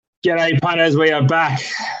G'day, punters. We are back.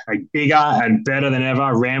 Bigger and better than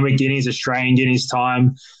ever. Randwick Guineas, Australian Guineas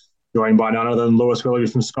time. Joined by none other than Lewis Willoughby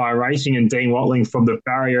from Sky Racing and Dean Watling from the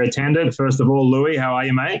Barrier Attendant. First of all, Louis, how are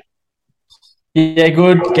you, mate? Yeah,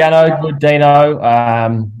 good, Gano, good, Dino.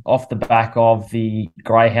 Off the back of the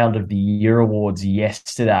Greyhound of the Year awards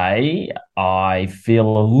yesterday, I feel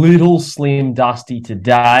a little slim dusty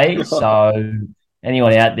today. So,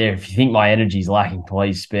 anyone out there, if you think my energy's lacking,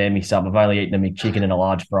 please spare me some. I've only eaten a McChicken and a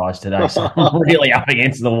large fries today, so I'm really up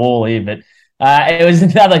against the wall here. But it was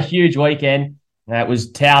another huge weekend. It was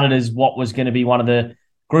touted as what was going to be one of the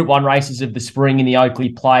Group 1 races of the spring in the Oakley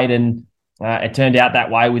Plate, and it turned out that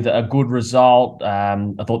way with a good result. I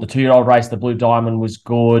thought the 2-year-old race, the Blue Diamond, was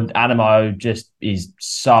good. Animo just is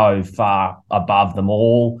so far above them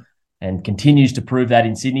all and continues to prove that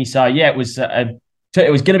in Sydney. So, yeah, it was going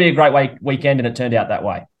to be a great weekend, and it turned out that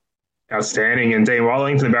way. Outstanding. And Dean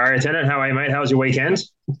Watling from the Barrier Attendant, how are you, mate? How was your weekend?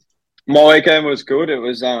 My weekend was good. It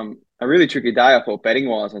was a really tricky day, I thought,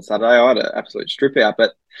 betting-wise on Saturday. I had an absolute strip out,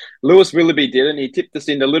 but Lewis Willoughby didn't. He tipped us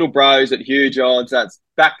into Little Bros at huge odds. That's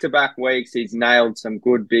back-to-back weeks. He's nailed some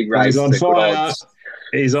good big races. He's on fire.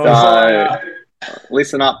 He's on fire.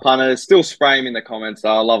 Listen up, punters. Still spray him in the comments,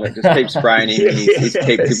 though. I love it. Just keep spraying him, and he's keep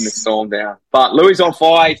keeping the storm down. But Louis on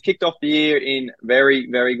fire. He's kicked off the year in very,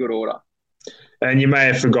 very good order. And you may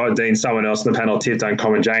have forgotten, Dean, someone else in the panel tipped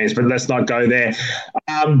Uncommon James, but let's not go there.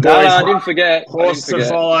 Boys, no, I didn't forget. Horse to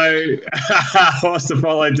follow. Horse to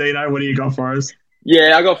follow, Dino. What do you got for us?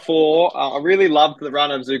 Yeah, I got 4. I really loved the run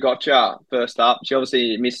of Zugotcha first up. She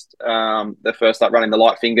obviously missed the first up running the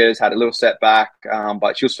light fingers, had a little setback,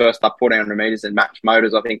 but she was first up 1,400 metres in match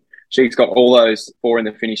motors. I think she's got all those 4 in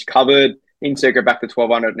the finish covered. Integra back to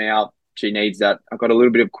 1,200 now. She needs that. I've got a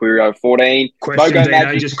little bit of query over 14. Question,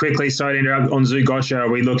 Dino, just quickly, sorry to interrupt, on Zugotcha, are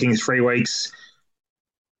we looking 3 weeks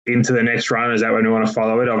into the next run? Is that when we want to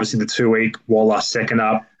follow it? Obviously, the 2-week Waller second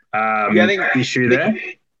up issue there.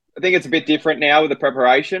 I think it's a bit different now with the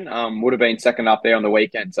preparation. Would have been second up there on the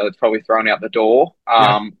weekend, so it's probably thrown out the door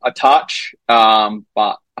a touch. But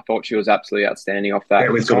I thought she was absolutely outstanding off that. Yeah,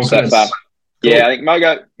 with confidence. Cool. Yeah, I think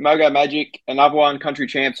Mogo Magic, another one, Country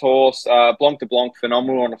Champs horse, Blanc de Blanc,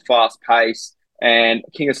 phenomenal on a fast pace. And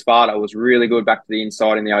King of Sparta was really good back to the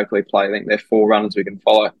inside in the Oakley Plate. I think they're 4 runners we can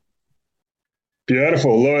follow.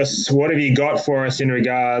 Beautiful. Lewis, what have you got for us in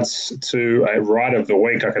regards to a ride of the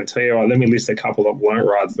week? I can tell you, let me list a couple that weren't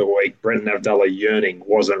rides of the week. Brenton Avdulla Yearning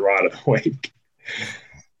wasn't ride of the week.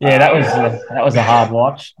 Yeah, that was a hard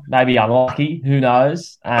watch. Maybe unlucky. Who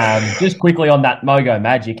knows? Just quickly on that Mogo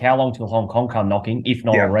Magic, how long till Hong Kong come knocking, if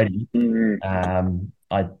not already? They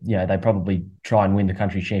probably try and win the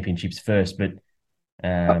country championships first, but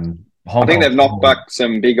I think they've knocked back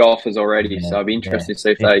some big offers already, so I'd be interested to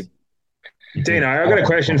see if they. Dino, I've got a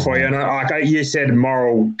question for you. And like you said,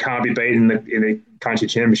 Moral can't be beaten in the country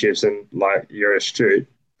championships, and like you're astute,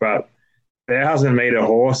 but 1,000-metre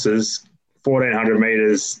horses. 1,400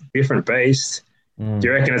 metres, different beast. Do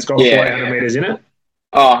you reckon it's got 1,400 metres in it?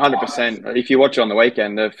 Oh, 100%. If you watch it on the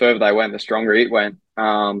weekend, the further they went, the stronger it went.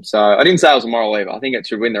 So I didn't say it was a moral either. I think it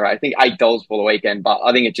should win the race. I think $8 for the weekend, but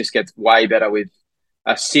I think it just gets way better with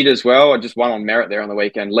a sit as well. I just won on merit there on the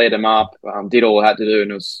weekend, led them up, did all it had to do, and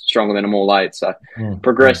it was stronger than them all late. So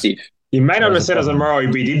progressive. You may not have said it was a moral,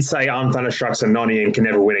 but you did say Unthunderstruck's a nonny and can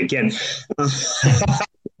never win again.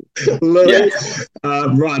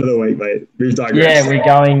 Right of the week, mate. We've digressed. Yeah, we're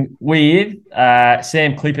going with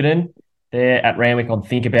Sam Clipperton there at Randwick on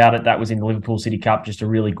Think About It. That was in the Liverpool City Cup. Just a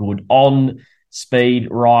really good on-speed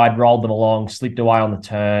ride, rolled them along, slipped away on the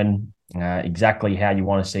turn. Exactly how you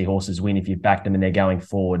want to see horses win if you've backed them and they're going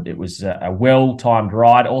forward. It was a well-timed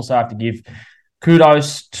ride. Also have to give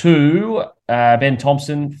kudos to Ben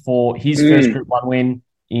Thompson for his first Group 1 win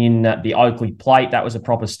in the Oakley Plate. That was a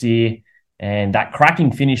proper steer. And that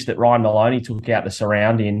cracking finish that Ryan Maloney took out the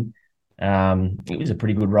surround in, it was a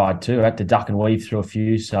pretty good ride too. I had to duck and weave through a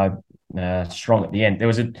few, so strong at the end. There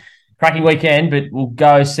was a cracking weekend, but we'll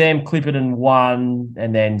go Sam Clipperton 1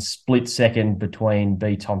 and then split second between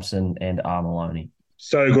B. Thompson and R. Maloney.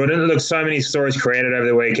 So good. And look, so many stories created over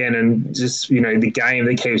the weekend, and just, the game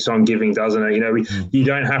that keeps on giving, doesn't it? You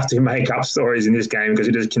don't have to make up stories in this game because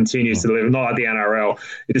it just continues to deliver, not like the NRL.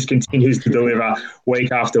 It just continues to deliver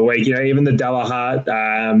week after week. Even the Dallahart,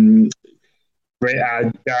 Darren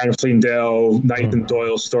Flindell, Nathan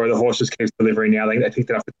Doyle's story, the horse just keeps delivering now. They picked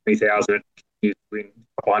it up for 20,000 and continues to win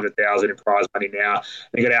 500,000 in prize money now.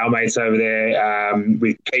 They got our mates over there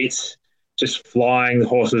with Pete. Just flying. The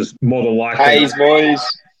horses more than likely. Hayes boys.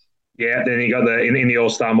 Yeah, then you got in the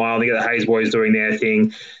All-Star Mile, you got the Hayes boys doing their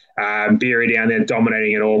thing. Beery down there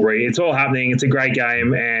dominating at Albury. It's all happening. It's a great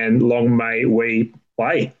game, and long may we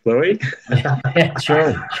play, Louis. Yeah,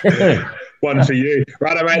 true. One for you.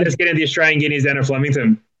 Right, mate, let's get into the Australian Guineas down at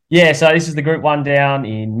Flemington. Yeah, so this is the Group 1 down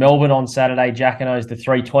in Melbourne on Saturday. Jacquino's the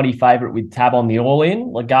 320 favourite with tab on the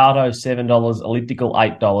all-in. Legato, $7. Elliptical,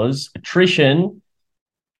 $8. Attrition,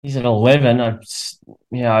 he's at 11. I'm,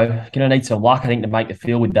 going to need some luck, I think, to make the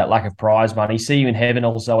field with that lack of prize money. See You in Heaven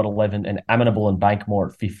also at 11 and Amenable and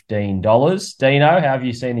Bankmore at $15. Dino, how have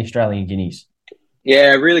you seen the Australian Guineas?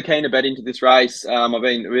 Yeah, really keen to bet into this race. I've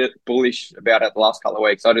been a bit bullish about it the last couple of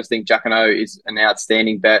weeks. I just think Jacquino is an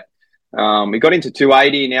outstanding bet. We got into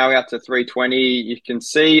 280, now out to 320. You can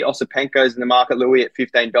see Osipenko's in the market, Louis, at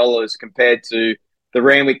 $15 compared to the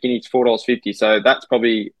Randwick Guineas $4.50. So that's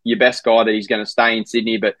probably your best guy that he's going to stay in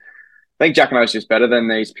Sydney. But I think Jacquino's just better than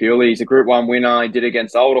these purely. He's a Group 1 winner. He did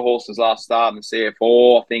against older horses last start in the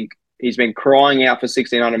CF4. I think he's been crying out for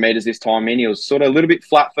 1,600 metres this time in. He was sort of a little bit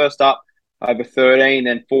flat first up over 13,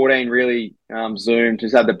 then 14 really zoomed.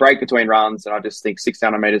 Just had the break between runs, and I just think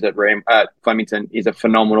 600 metres at Flemington is a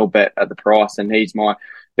phenomenal bet at the price, and he's my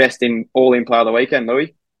best in all-in play of the weekend,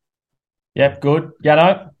 Louis. Yep, good.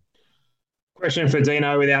 Gano? Question for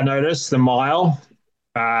Dino without notice, the mile.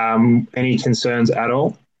 Any concerns at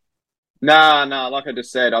all? No, like I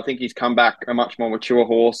just said, I think he's come back a much more mature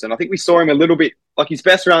horse, and I think we saw him a little bit, like his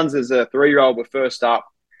best runs as a 3-year-old were first up.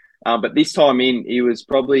 But this time in, he was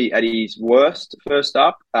probably at his worst first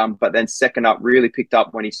up, but then second up really picked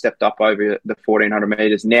up when he stepped up over the 1,400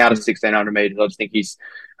 metres, now to 1,600 metres. I just think he's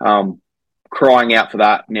crying out for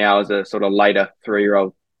that now as a sort of later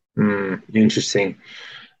 3-year-old. Interesting.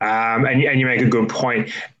 And you make a good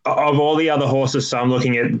point. Of all the other horses, so I'm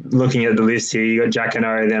looking at the list here. You got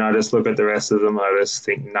Jacquino, then I just look at the rest of them. I just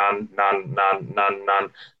think none.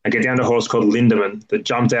 I get down to a horse called Lindemann that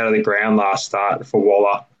jumped out of the ground last start for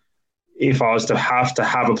Waller. If I was to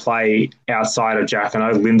have a play outside of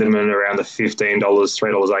Jacquino, Lindemann around the $15,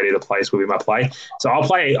 $3.80 the place would be my play. So I'll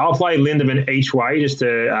play Lindemann each way just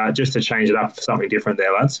to change it up for something different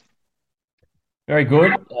there, lads. Very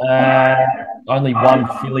good. Only one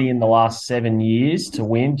filly in the last 7 years to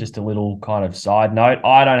win. Just a little kind of side note.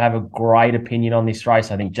 I don't have a great opinion on this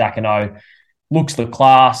race. I think Jacquino looks the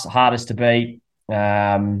class, hardest to beat.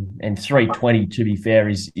 And 320, to be fair,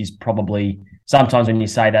 is probably... Sometimes when you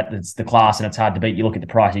say that it's the class and it's hard to beat, you look at the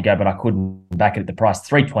price, you go, but I couldn't back it at the price.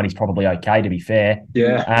 320 is probably okay, to be fair.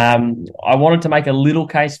 Yeah. I wanted to make a little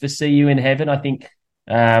case for See You in Heaven. I think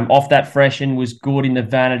off that freshen was good in the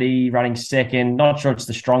Vanity, running second. Not sure it's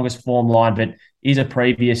the strongest form line, but is a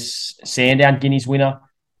previous Sandown Guineas winner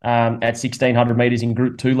at 1,600 metres in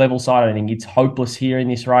Group 2 level side. I think it's hopeless here in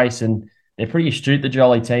this race, and they're pretty astute, the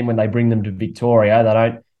Jolly team, when they bring them to Victoria. They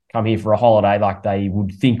don't come here for a holiday like they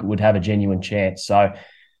would think would have a genuine chance. So,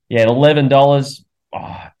 yeah, at $11,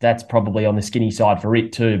 that's probably on the skinny side for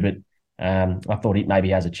it too, but I thought it maybe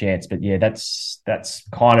has a chance. But, yeah, that's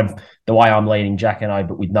kind of the way I'm leaning Jacquino,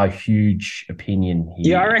 but with no huge opinion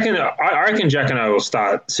here. Yeah, I reckon Jacquino will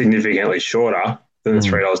start significantly shorter than the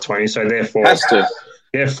 $3.20, so therefore... Has to.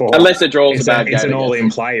 Therefore, unless it draws a bad game. It's an all-in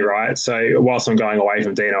play, right? So whilst I'm going away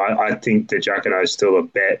from Dino, I think that Jacquino is still a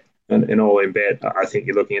bet. An all-in bet, I think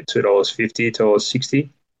you're looking at $2.50,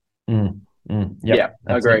 $2.60. Yeah,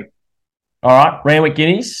 I agree. All right, Randwick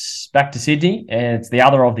Guineas, back to Sydney, and it's the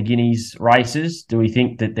other of the Guineas races. Do we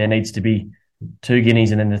think that there needs to be 2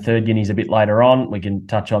 Guineas and then the third Guineas a bit later on? We can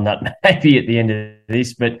touch on that maybe at the end of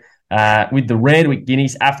this, but with the Randwick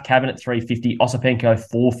Guineas, Aft Cabinet $3.50, Osipenko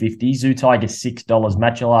 $4.50, Zoo Tiger $6,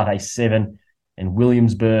 Matchalate $7, and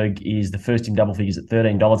Williamsburg is the first in double figures at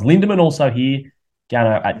 $13. Lindemann also here,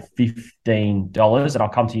 Gano at $15, and I'll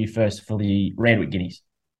come to you first for the Randwick Guineas.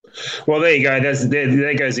 Well, there you go.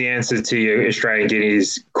 There goes the answer to your Australian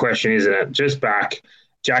Guineas question, isn't it? Just back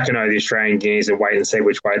Jacquino the Australian Guineas and wait and see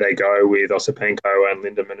which way they go with Osipenko and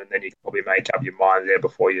Lindemann, and then you can probably make up your mind there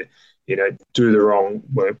before you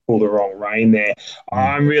pull the wrong rein there.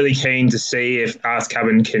 I'm really keen to see if Ask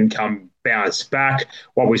Cabin can bounce back.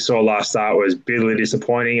 What we saw last start was bitterly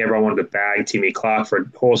disappointing. Everyone wanted to bag Timmy Clark for a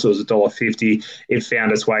horse that was $1.50. It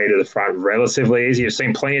found its way to the front relatively easy. You've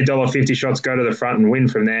seen plenty of $1.50 shots go to the front and win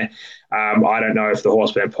from there. I don't know if the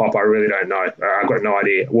horse went pop. I really don't know. I've got no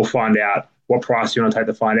idea. We'll find out. What price do you want to take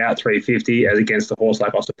to find out? $3.50 as against a horse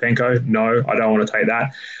like Osipenko? No, I don't want to take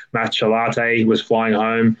that. Matchalate was flying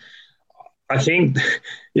home. I think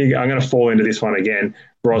I'm going to fall into this one again.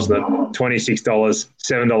 Brosnan, $26,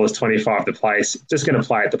 $7.25 the place. Just going to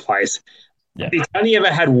play at the place. Yeah. He's only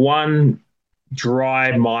ever had one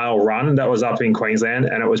dry mile run that was up in Queensland,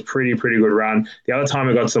 and it was pretty good run. The other time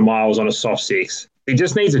he got to the mile was on a soft 6. He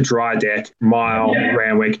just needs a dry deck,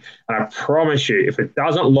 Randwick, and I promise you, if it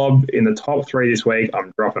doesn't lob in the top 3 this week,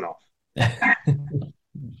 I'm dropping off.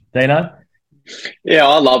 Dino? Yeah,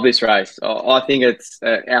 I love this race. I think it's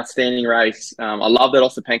an outstanding race. I love that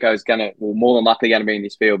Osipenko is more than likely going to be in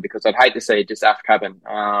this field because I'd hate to see just AF Cabin.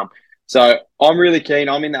 So I'm really keen.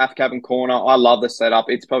 I'm in the AF Cabin corner. I love the setup.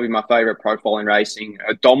 It's probably my favourite profile in racing.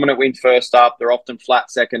 A dominant win first up. They're often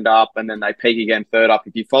flat second up, and then they peak again third up.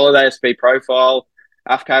 If you follow the ASP profile,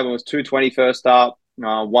 AF Cabin was 220 first up,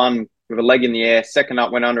 one with a leg in the air. Second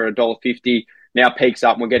up went under $1.50. Now peaks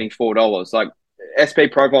up and we're getting $4. Like,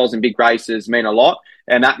 SP profiles in big races mean a lot,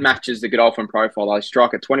 and that matches the Godolphin profile. I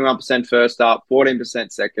strike at 21% first up,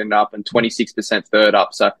 14% second up, and 26% third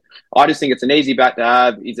up. So I just think it's an easy bet to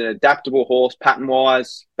have. He's an adaptable horse,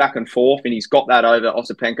 pattern-wise, back and forth, and he's got that over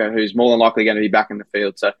Osipenko, who's more than likely going to be back in the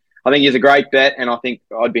field. So I think he's a great bet, and I think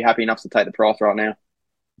I'd be happy enough to take the price right now.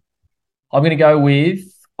 I'm going to go with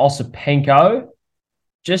Osipenko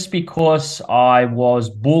just because I was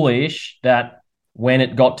bullish that when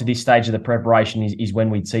it got to this stage of the preparation is when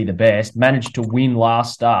we'd see the best. Managed to win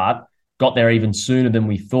last start, got there even sooner than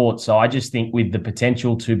we thought. So I just think with the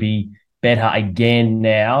potential to be better again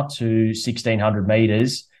now to 1,600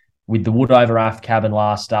 metres with the Wood over AF Cabin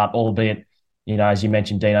last start, albeit, as you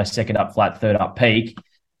mentioned, Dino, second up flat, third up peak.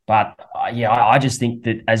 But I just think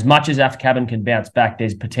that as much as AF Cabin can bounce back,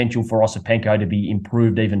 there's potential for Osipenko to be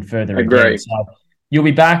improved even further. Agree. Again. So you'll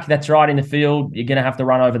be back. That's right, in the field. You're going to have to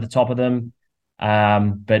run over the top of them.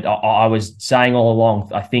 But I was saying all along,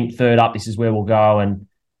 I think third up, this is where we'll go. And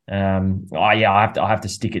I have to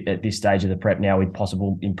stick it at this stage of the prep now with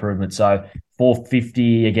possible improvement. So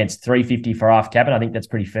 450 against 350 for AF Cabin, I think that's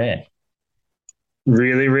pretty fair.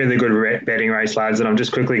 Really, really good betting race, lads. And I'm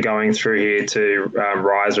just quickly going through here to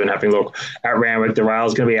Riser and having a look at Randwick. The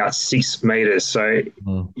rail's going to be out 6 metres. So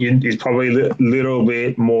he's probably a little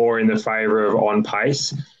bit more in the favour of on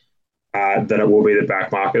pace. That it will be the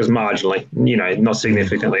back markers marginally, not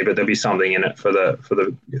significantly, but there'll be something in it for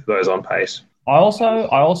those on pace. I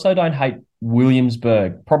also don't hate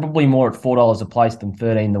Williamsburg, probably more at $4 a place than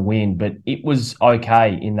 13 the win, but it was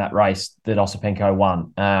okay in that race that Osipenko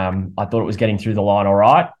won. I thought it was getting through the line all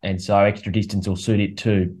right, and so extra distance will suit it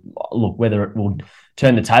too. Look, whether it will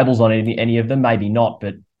turn the tables on any of them, maybe not,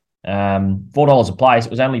 but $4 a place,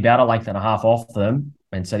 it was only about a length and a half off them.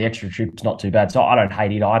 And so the extra trip's not too bad. So I don't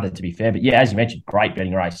hate it either, to be fair. But yeah, as you mentioned, great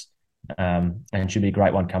betting race. And should be a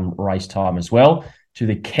great one come race time as well. To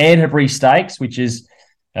the Canterbury Stakes, which is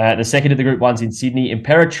the second of the Group 1s in Sydney.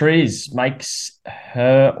 Imperatriz makes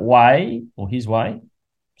her way, or his way.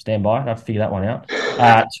 Stand by, I have to figure that one out.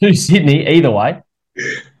 To Sydney, either way.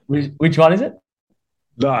 Which one is it?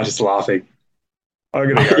 No, I'm just laughing.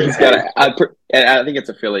 I'm going to go. I think it's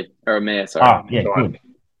a filly or a mare. Sorry. Oh, yeah, good.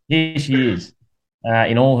 Here she is.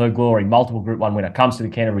 In all her glory, multiple Group 1 winner, comes to the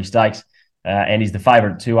Canterbury Stakes and is the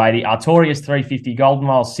favourite at 280. Artorias 350, Golden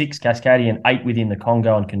Mile 6, Cascadian 8 within the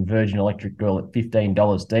Congo, and Conversion Electric Girl at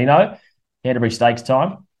 $15. Dino, Canterbury Stakes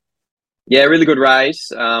time. Yeah, really good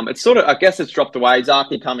race. It's I guess it's dropped away.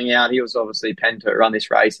 Zaki coming out, he was obviously penned to run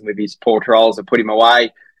this race, and with his poor trials have put him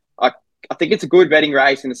away. I think it's a good betting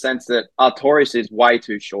race in the sense that Artorias is way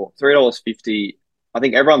too short, $3.50. I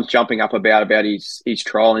think everyone's jumping up about his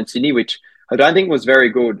trial in Sydney, which I don't think was very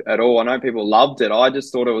good at all. I know people loved it. I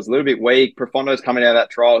just thought it was a little bit weak. Profondo's coming out of that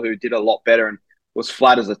trial, who did a lot better and was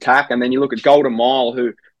flat as attack. And then you look at Golden Mile,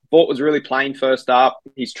 who thought was really plain first up.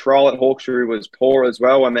 His trial at Hawkesbury was poor as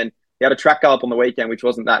well. And then he had a track gallop on the weekend, which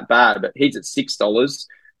wasn't that bad, but he's at $6.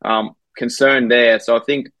 Concern there. So I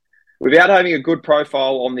think without having a good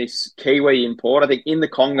profile on this Kiwi import, I think In the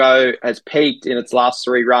Congo has peaked in its last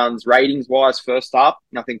 3 runs, ratings-wise, first up.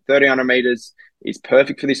 And I think 1,300 metres is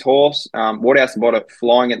perfect for this horse. Waterhouse and Bottom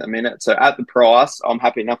flying at the minute. So at the price, I'm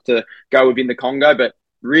happy enough to go within the Congo, but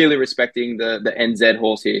really respecting the NZ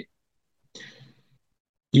horse here.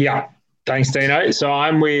 Yeah, thanks, Dino. So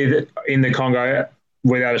I'm with In the Congo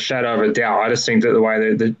without a shadow of a doubt. I just think that the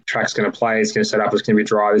way the track's going to play, it's going to set up, it's going to be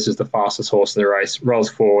dry. This is the fastest horse in the race. Rolls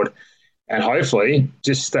forward and hopefully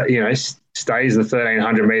just stays the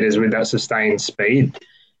 1,300 metres with that sustained speed.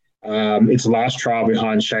 Its last trial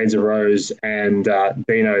behind Shades of Rose and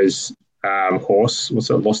Dino's horse,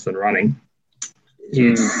 Lost and Running,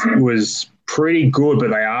 it was pretty good,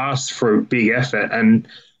 but they asked for a big effort. And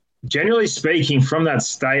generally speaking, from that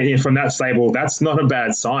stable, that's not a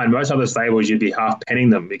bad sign. Most other stables, you'd be half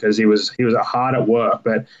penning them because he was hard at work.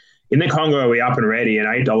 But In the Congo, we're up and ready, and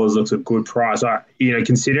 $8 looks a good price.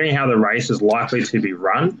 Considering how the race is likely to be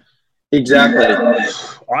run. Exactly.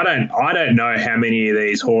 I don't know how many of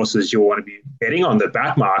these horses you'll want to be betting on the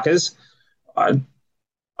back markers. In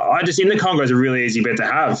the Congo is a really easy bet to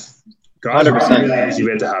have. Guys, 100%. Really easy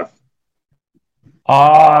bet to have.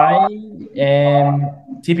 I am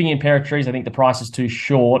tipping Imperatrice. I think the price is too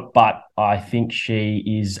short, but I think she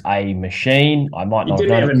is a machine. I might You not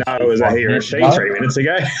didn't have even known know it was a he or a she 3 minutes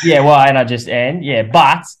ago. Yeah, well, and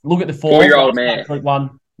but look at the form. 4-year-old man. Group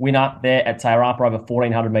 1 winner there at Tairapa over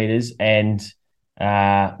 1,400 metres and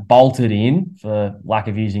bolted in, for lack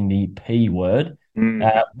of using the P word.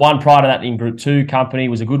 One prior to that in Group 2, Company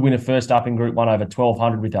was a good winner first up in Group 1 over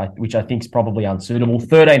 1,200, which I think is probably unsuitable.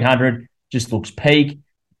 1,300 just looks peak.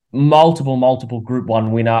 Multiple Group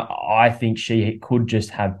 1 winner. I think she could just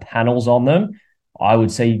have panels on them. I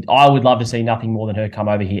would love to see nothing more than her come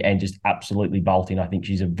over here and just absolutely bolt in. I think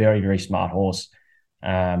she's a very, very smart horse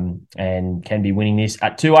and can be winning this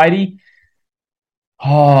at 280.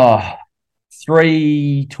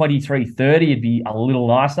 323.30 would be a little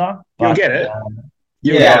nicer. But, you'll get it.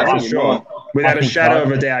 You'll get it for sure. Without a shadow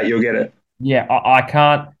of a doubt, you'll get it. Yeah, I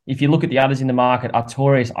can't. If you look at the others in the market,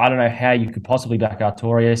 Artorias, I don't know how you could possibly back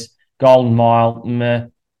Artorias. Golden Mile,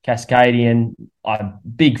 Cascadian, I'm a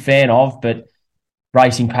big fan of, but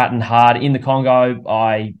racing pattern hard. In the Congo,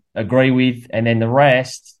 I agree with. And then the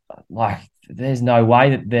rest, there's no way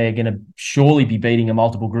that they're going to surely be beating a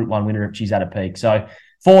multiple Group 1 winner if she's at a peak. So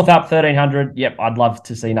 4th up, 1,300. Yep, I'd love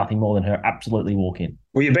to see nothing more than her absolutely walk in.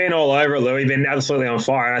 Well, you've been all over it, Lou. You've been absolutely on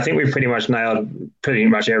fire. I think we've pretty much nailed pretty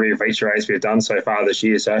much every feature race we've done so far this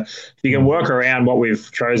year. So if you can work around what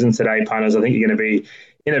we've chosen today, punters, I think you're going to be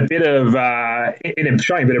in a bit of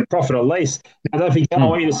showing a bit of profit at least. Now, don't forget, I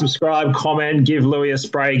want you to subscribe, comment, give Louis a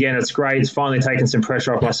spray again. It's great. It's finally taken some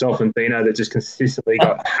pressure off myself and Dino that just consistently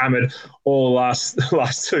got hammered all last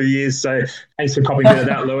 2 years. So thanks for copying a bit of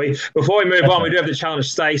that, Louis. Before we move on, we do have the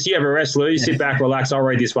challenge stakes. You have a rest, Louis. Sit back, relax. I'll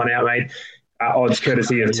read this one out, mate. Odds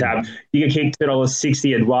courtesy of Tab. You can kick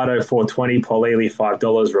 $2.60, Eduardo $4.20, Paul Ely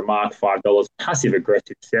 $5, Remark $5, Passive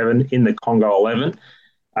Aggressive $7, in the Congo 11.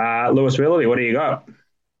 Lewis Willoughby, what do you got?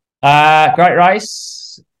 Great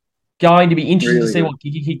race. Going to be interesting to see what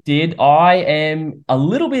Kiki Kick did. I am a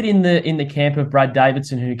little bit in the camp of Brad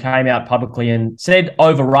Davidson, who came out publicly and said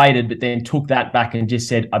overrated, but then took that back and just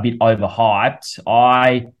said a bit overhyped.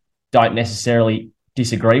 I don't necessarily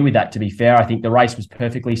disagree with that, to be fair. I think the race was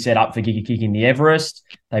perfectly set up for Giga Kick in the Everest.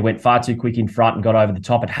 They went far too quick in front and got over the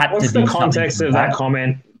top. What's the context of that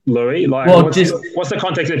comment, Louis? What's the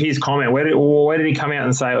context of his comment? Where did he come out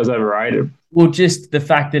and say it was overrated? Well, just the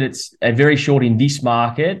fact that it's a very short in this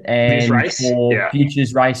market, and for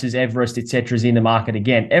futures races, Everest, etc., is in the market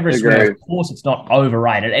again. Everest, of course, it's not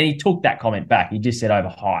overrated, and he took that comment back. He just said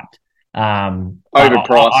overhyped.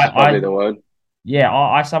 Overpriced is probably the word. Yeah,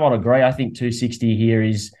 I somewhat agree. I think 260 here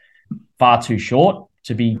is far too short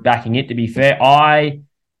to be backing it, to be fair. I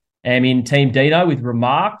am in Team Dino with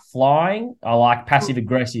Remark flying. I like Passive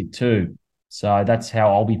Aggressive too. So that's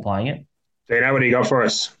how I'll be playing it. Dino, what do you got for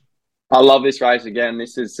us? I love this race again.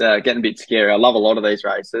 This is getting a bit scary. I love a lot of these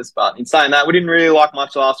races. But in saying that, we didn't really like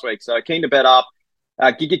much last week. So keen to bet up.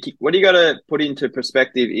 What you got to put into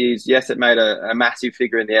perspective is, yes, it made a massive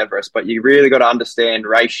figure in the Everest, but you really got to understand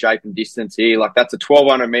race shape and distance here. Like, that's a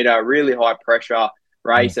 1,200 metre, really high pressure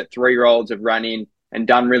race that 3-year-olds have run in and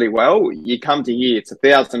done really well. You come to here, it's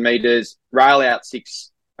 1,000 metres, rail out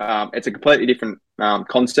 6. It's a completely different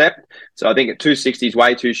concept. So I think at 260 is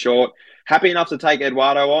way too short. Happy enough to take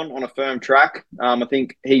Eduardo on a firm track. I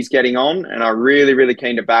think he's getting on, and I'm really, really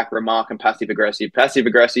keen to back Remark and Passive Aggressive. Passive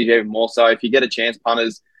Aggressive even more so. If you get a chance,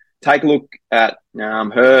 punters, take a look at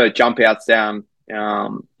her jump outs down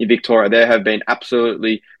in Victoria. They have been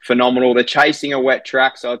absolutely phenomenal. They're chasing a wet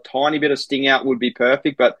track, so a tiny bit of sting out would be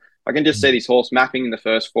perfect, but I can just see this horse mapping in the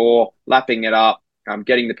first 4, lapping it up,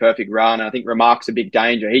 getting the perfect run. And I think Remark's a big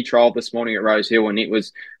danger. He trialled this morning at Rose Hill, and it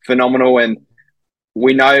was phenomenal. And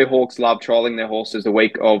we know Hawks love trolling their horses the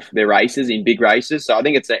week of their races, in big races. So I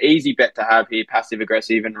think it's an easy bet to have here, Passive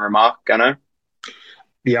Aggressive and Remark, Gunno.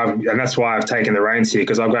 Yeah, and that's why I've taken the reins here,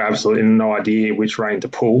 because I've got absolutely no idea which rein to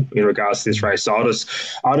pull in regards to this race. So I'll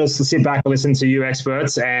just sit back and listen to you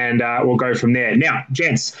experts, and we'll go from there. Now,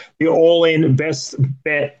 gents, you're all in best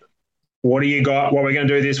bet. What do you got? What we're going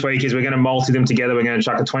to do this week is we're going to multi them together. We're going to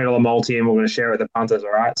chuck a $20 multi and we're going to share it with the punters,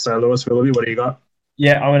 all right? So, Lewis Willoughby, what do you got?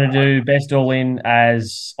 Yeah, I'm going to do best all in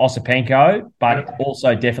as Osipenko, but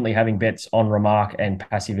also definitely having bets on Remark and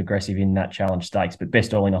Passive Aggressive in that challenge stakes, but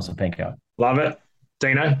best all in Osipenko. Love it.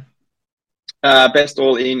 Dino? Best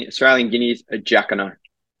all in Australian Guineas, Giacomo.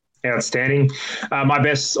 Outstanding. My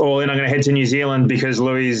best all in, I'm going to head to New Zealand because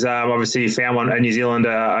Louis obviously found a New Zealander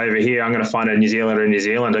over here. I'm going to find a New Zealander in New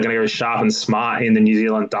Zealand. I'm going to go sharp and smart in the New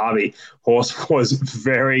Zealand Derby. Horse was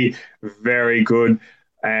very, very good,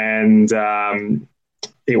 and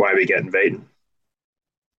he won't be getting beaten.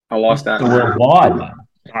 I like that. Worldwide, man.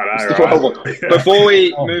 I know, right? Before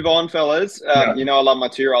we move on, fellas, you know I love my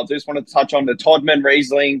 2-year-olds. I just wanted to touch on the Todman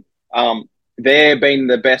Riesling. They've been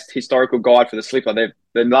the best historical guide for the slipper. The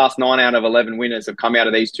last 9 out of 11 winners have come out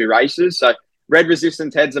of these 2 races. So Red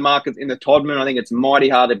Resistance heads the market in the Todman. I think it's mighty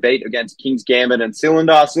hard to beat against King's Gambit and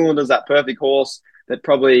Cylinder. Cylinder's that perfect horse that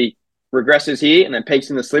probably regresses here and then peaks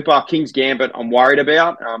in the slipper. King's Gambit I'm worried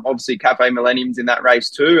about. Obviously, Cafe Millennium's in that race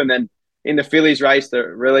too. And then in the fillies race,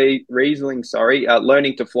 Riesling,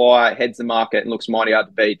 learning to fly, heads the market and looks mighty hard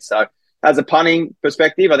to beat. So as a punting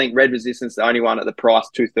perspective, I think Red Resistance is the only one at the price,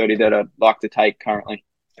 $230, that I'd like to take currently.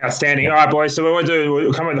 Outstanding. All right, boys. So what we'll do,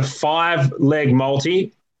 we'll come with a 5-leg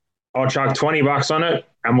multi. I'll chuck $20 on it,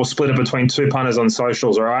 and we'll split it between 2 punters on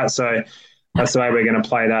socials, all right? So that's the way we're going to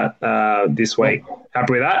play that this week.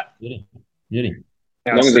 Happy with that? Beauty.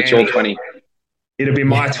 As long as it's your 20. It'll be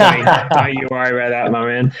my 20. Don't you worry about that, my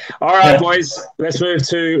man. All right, boys. Let's move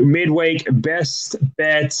to midweek best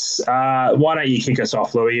bets. Why don't you kick us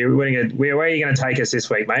off, Louis? Where are you going to take us this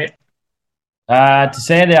week, mate? To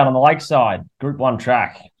Sandown on the lakeside, Group 1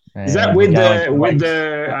 track. Is that with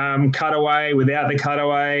the cutaway, without the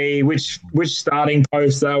cutaway? Which starting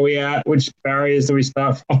post are we at? Which barriers do we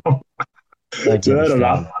start from?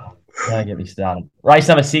 Don't get me started. Race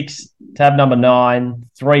number 6, tab number 9,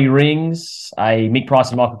 3 rings, a Mick Price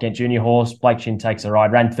and Michael Kent Jr. horse. Blake Shin takes a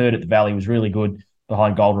ride. Ran third at the Valley, was really good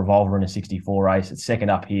behind Gold Revolver in a 64 race. It's second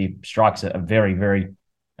up here, strikes a very, very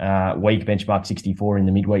weak benchmark 64 in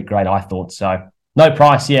the midweek grade, I thought. So no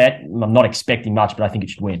price yet. I'm not expecting much, but I think it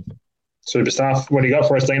should win. Super stuff. What do you got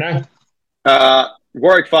for us, Dino?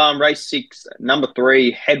 Warwick Farm, race 6, number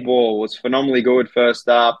 3, Headwall was phenomenally good first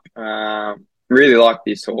up. Really like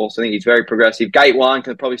this horse. I think he's very progressive. Gate 1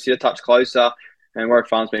 can probably sit a touch closer, and Warwick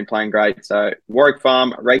Farm's been playing great. So Warwick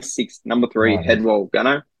Farm, race 6, number 3, Headwall.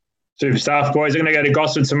 Gunno? Super stuff, boys. We're going to go to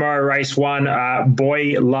Gosford tomorrow, race 1.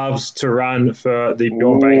 Boy loves to run for the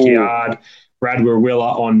Bjorn Backyard. Brad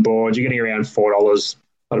Warwilla on board. You're getting around $4.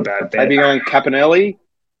 Not a bad bet. Maybe on Capinelli?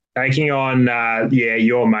 Taking on,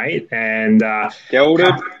 your mate. And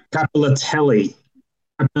Capilatelli.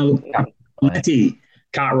 Capilatelli.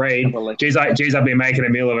 Can't read. Geez, I've been making a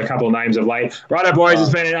meal of a couple of names of late. Righto, boys. It's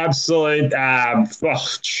been an absolute,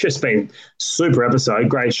 just been super episode.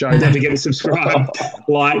 Great show. Don't forget to subscribe,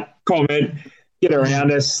 like, comment, get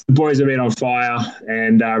around us. The boys have been on fire.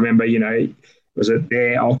 And remember, was it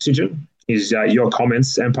their oxygen? Is your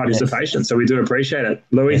comments and participation. Yes. So we do appreciate it.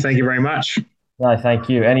 Louis, thank you very much. No, thank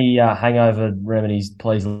you. Any hangover remedies,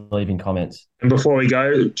 please leave in comments. And before we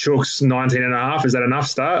go, Chook's 19.5. Is that enough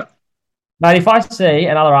start? Mate, if I see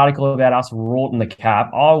another article about us rorting the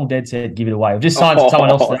cap, I will dead set give it away. We've just signed someone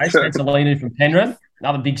else today, Spencer Lenu from Penrith.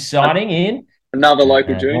 Another big signing in. Another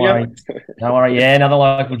local junior. Don't worry. Yeah, another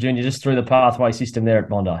local junior just through the pathway system there at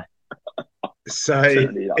Bondi. So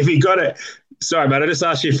if you got it, sorry, mate, I just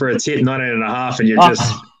asked you for a tip, 19.5, and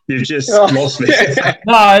you've just lost me.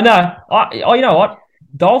 No. You know what?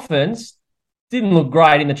 Dolphins didn't look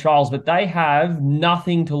great in the trials, but they have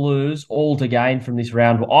nothing to lose, all to gain from this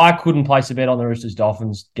round. I couldn't place a bet on the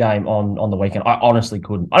Roosters-Dolphins game on the weekend. I honestly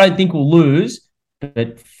couldn't. I don't think we'll lose,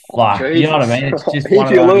 but you know what I mean? It's just one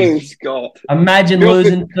of those. Lose, Scott. Imagine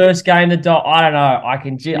losing first game. I don't know. I'm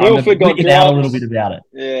thinking out a little bit about it.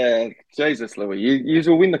 Yeah, Jesus, Louis, you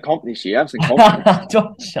will win the comp this year. Have some confidence. I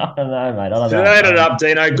don't know, mate. I don't know. Set it up,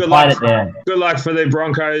 Dino. Good luck. Good luck for the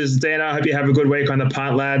Broncos, Dino. I hope you have a good week on the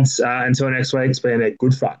punt, lads. Until next week, it's been a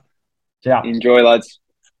good fun. Ciao. Enjoy, lads.